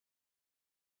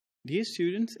Dear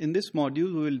students, in this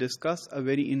module we will discuss a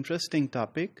very interesting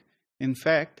topic, in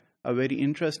fact a very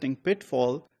interesting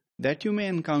pitfall that you may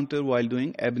encounter while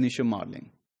doing ab initio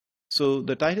modeling. So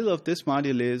the title of this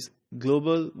module is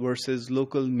Global versus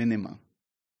Local Minima.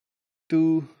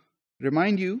 To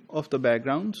remind you of the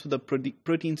background, so the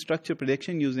protein structure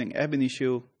prediction using ab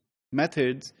initio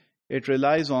methods, it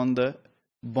relies on the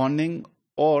bonding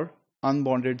or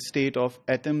unbonded state of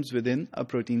atoms within a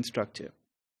protein structure.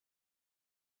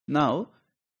 Now,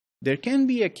 there can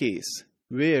be a case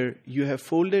where you have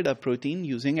folded a protein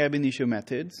using ab initio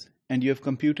methods and you have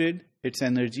computed its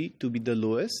energy to be the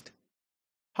lowest.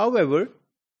 However,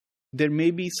 there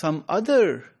may be some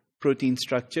other protein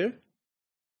structure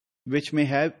which may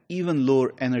have even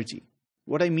lower energy.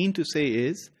 What I mean to say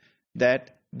is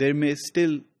that there may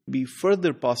still be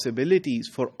further possibilities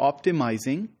for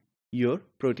optimizing your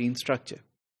protein structure.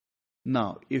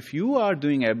 Now, if you are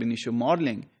doing ab initio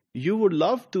modeling, you would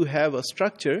love to have a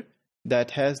structure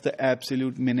that has the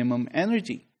absolute minimum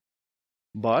energy.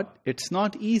 But it's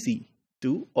not easy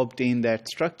to obtain that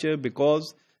structure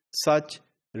because such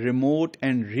remote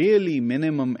and really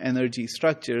minimum energy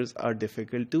structures are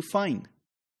difficult to find.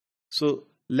 So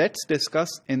let's discuss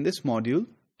in this module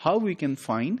how we can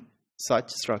find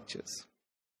such structures.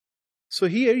 So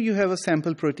here you have a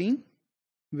sample protein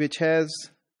which has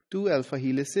 2 alpha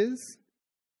helices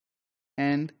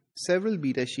and several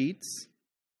beta sheets,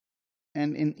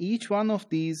 and in each one of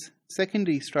these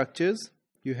secondary structures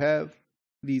you have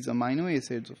these amino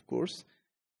acids, of course,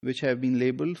 which have been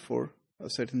labeled for a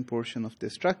certain portion of the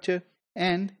structure,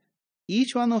 and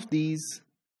each one of these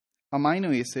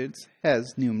amino acids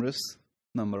has numerous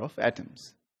number of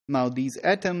atoms. Now these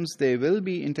atoms, they will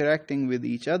be interacting with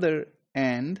each other,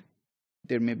 and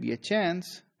there may be a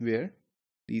chance where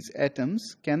these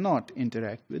atoms cannot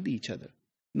interact with each other.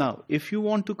 Now, if you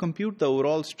want to compute the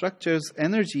overall structure's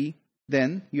energy,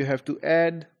 then you have to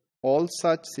add all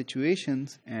such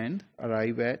situations and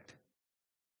arrive at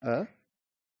a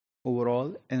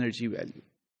overall energy value.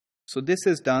 So this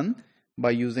is done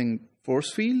by using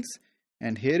force fields,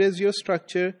 and here is your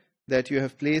structure that you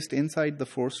have placed inside the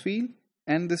force field,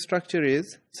 and the structure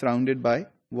is surrounded by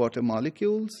water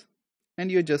molecules, and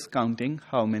you're just counting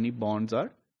how many bonds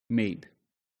are made.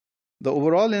 The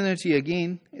overall energy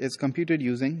again is computed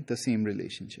using the same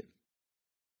relationship.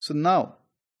 So now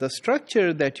the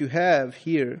structure that you have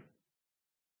here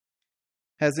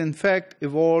has in fact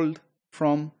evolved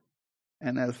from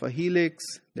an alpha helix,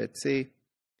 let's say,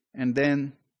 and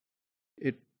then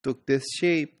it took this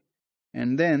shape,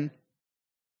 and then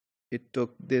it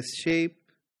took this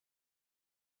shape,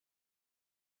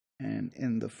 and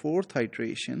in the fourth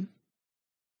iteration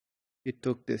it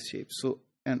took this shape. So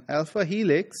an alpha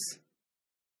helix,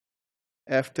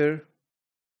 after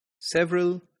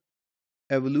several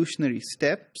evolutionary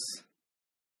steps,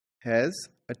 has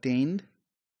attained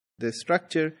this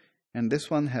structure, and this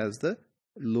one has the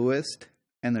lowest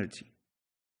energy.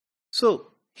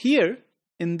 So here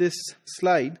in this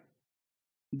slide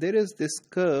there is this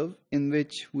curve in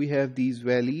which we have these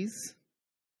valleys,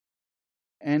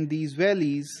 and these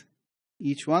valleys,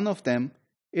 each one of them,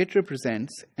 it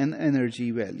represents an energy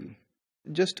value.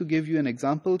 Just to give you an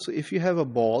example, so if you have a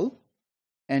ball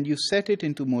and you set it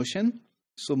into motion,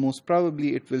 so most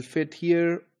probably it will fit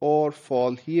here or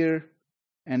fall here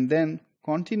and then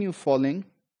continue falling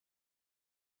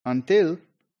until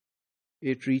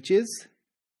it reaches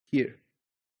here.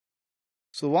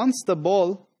 So once the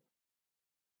ball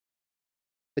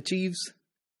achieves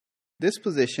this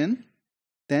position,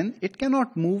 then it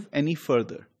cannot move any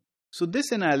further. So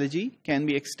this analogy can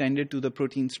be extended to the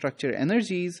protein structure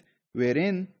energies,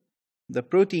 wherein the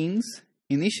proteins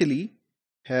initially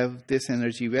have this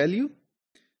energy value.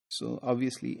 So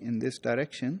obviously in this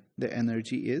direction the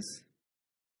energy is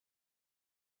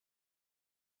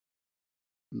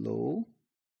low,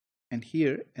 and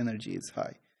here energy is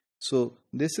high. So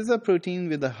this is a protein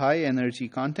with a high energy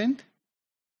content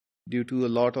due to a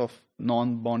lot of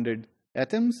non-bonded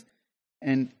atoms,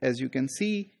 and as you can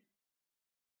see,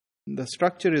 the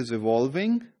structure is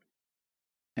evolving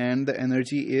and the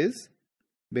energy is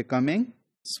becoming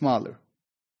smaller.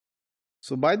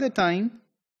 So by the time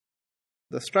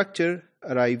the structure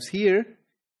arrives here,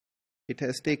 it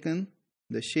has taken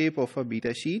the shape of a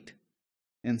beta sheet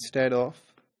instead of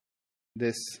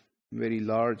this very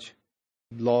large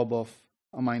blob of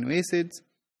amino acids,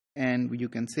 and you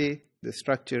can say the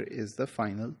structure is the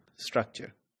final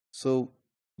structure. So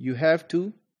you have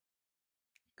to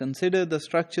consider the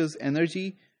structure's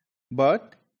energy,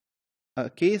 but a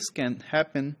case can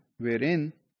happen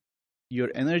wherein your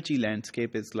energy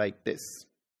landscape is like this.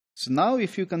 So now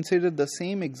if you consider the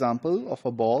same example of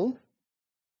a ball,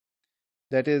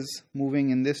 that is moving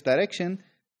in this direction,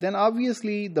 then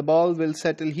obviously the ball will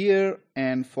settle here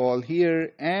and fall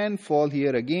here and fall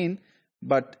here again.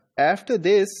 But after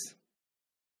this,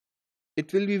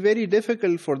 it will be very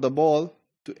difficult for the ball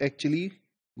to actually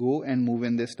go and move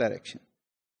in this direction,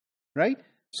 right?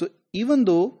 So even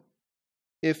though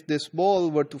if this ball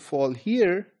were to fall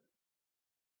here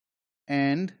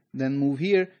and then move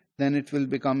here, then it will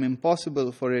become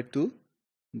impossible for it to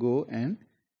go and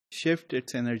shift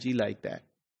its energy like that.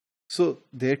 So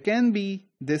there can be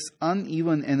this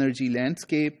uneven energy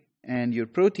landscape, and your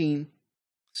protein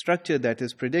structure that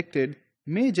is predicted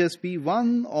may just be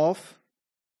one of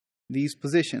these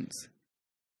positions.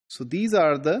 So these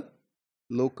are the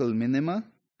local minima,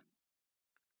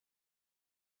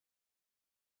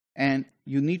 and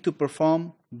you need to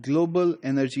perform global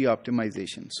energy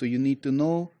optimization. So you need to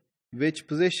know which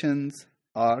positions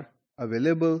are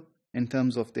available in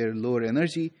terms of their lower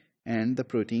energy, and the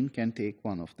protein can take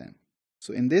one of them.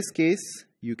 So in this case,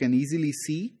 you can easily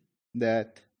see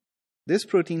that this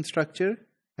protein structure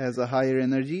has a higher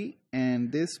energy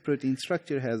and this protein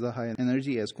structure has a higher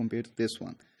energy as compared to this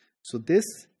one. So this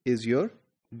is your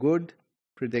good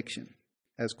prediction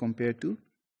as compared to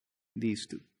these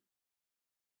two.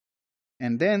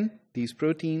 And then these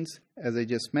proteins, as I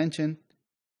just mentioned,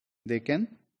 they can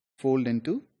fold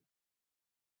into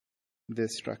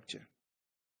this structure.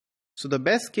 So the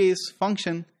best case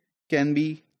function can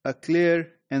be a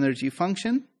clear energy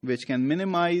function which can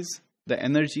minimize the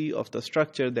energy of the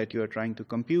structure that you are trying to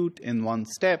compute in one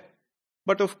step.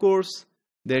 But of course,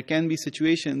 there can be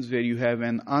situations where you have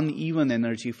an uneven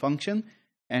energy function,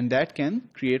 and that can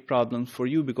create problems for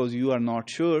you because you are not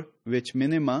sure which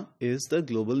minima is the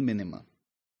global minima.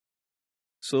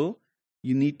 So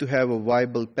you need to have a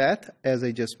viable path, as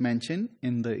I just mentioned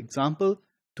in the example,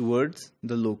 towards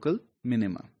the local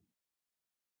minima.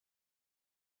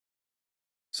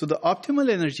 So the optimal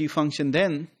energy function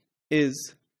then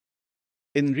is,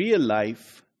 in real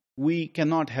life, we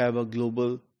cannot have a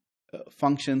global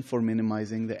function for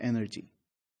minimizing the energy.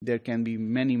 There can be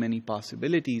many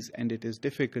possibilities, and it is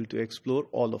difficult to explore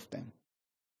all of them.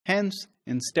 Hence,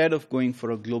 instead of going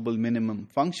for a global minimum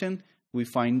function, we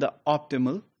find the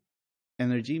optimal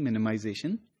energy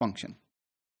minimization function.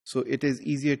 So it is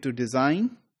easier to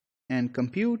design and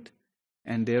compute,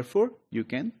 and therefore you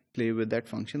can play with that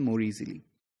function more easily.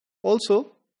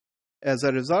 Also, as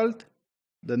a result,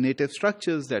 the native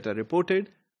structures that are reported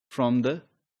from the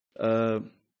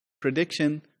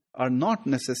prediction are not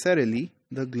necessarily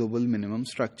the global minimum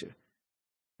structure.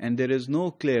 And there is no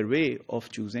clear way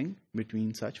of choosing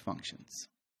between such functions.